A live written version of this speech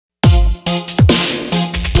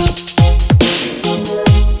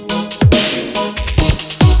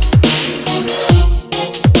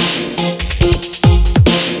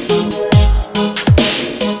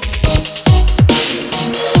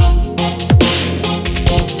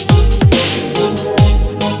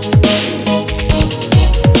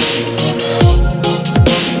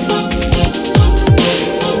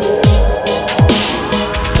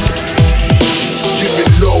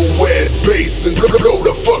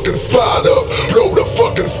fucking spot up, blow the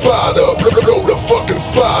fucking spot up, blow the fucking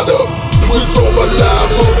spot up. It's all my live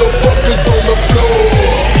motherfuckers on the floor.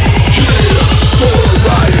 Yeah, start a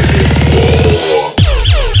riot, it's war.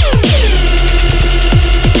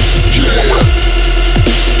 Yeah,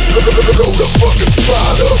 blow the fucking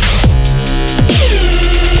spot up.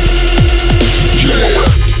 Yeah,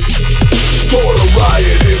 start a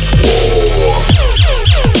riot, it's war.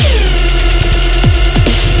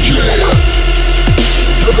 Yeah,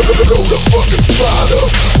 blow the fucking spot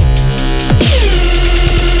up.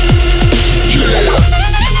 Yeah,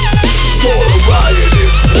 start a riot,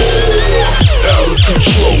 it's war. Out of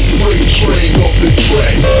control, freight train off the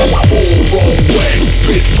tracks. All on wax,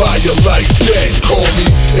 spit fire like that. Call me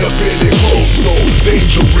El Peligroso,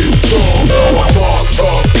 dangerous songs. I'm a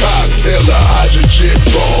Molotov cocktail, a hydrogen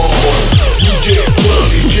bomb. We get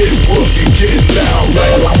grungy, get boogie, get loud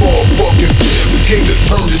like a motherfucking pimp. Came to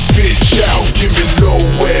turn this bitch out, give me low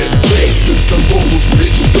ass bass and some vocals,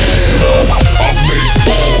 bitch down. I make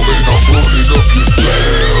bomb and I'm burning up your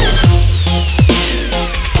sound.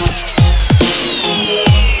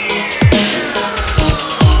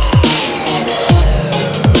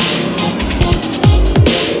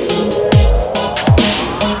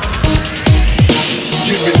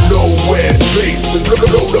 And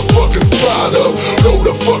blow the fucking spot up, blow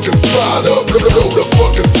the fucking spot up, blow the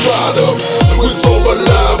fucking spot up. It's all my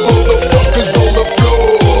live motherfuckers on the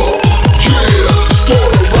floor. Yeah,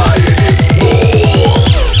 start a riot, it's war.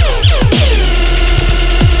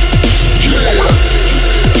 Yeah,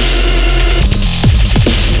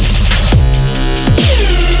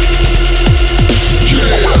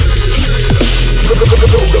 yeah,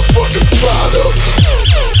 blow the fucking spot up.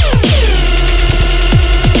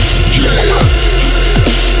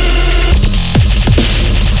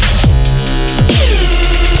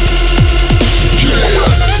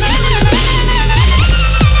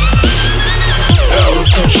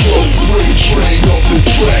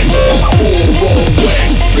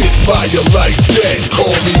 Fire like that,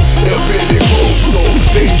 call me El Peligroso,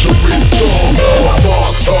 dangerous songs. I'm a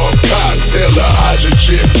Molotov cocktail, a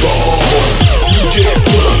hydrogen bomb. You get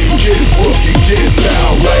grungy, get boogie, get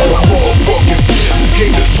loud like a motherfucking pimp.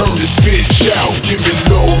 Came to turn this bitch out, give me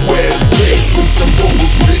low ass bass and some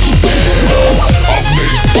vocals, bitch down. I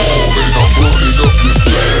make bomb and I'm burning up your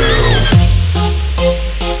sound.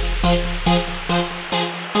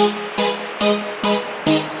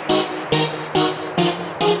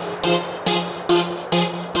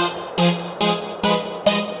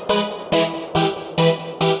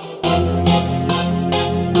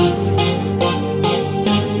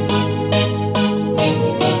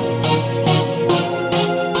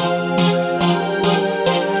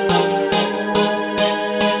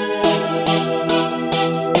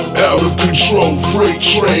 Out of control, freight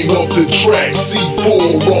train off the track.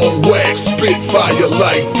 C4 on wax, spit fire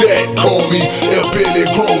like that. Call me El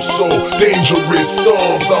Peligroso, dangerous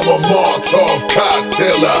songs. I'm a Molotov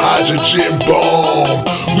cocktail, a hydrogen bomb.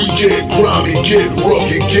 We get grimy, get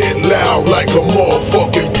rugged, get loud like a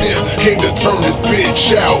motherfucking pimp. Came to turn this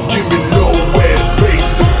bitch out, give me low ass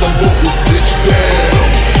bass and some vocals, bitch down.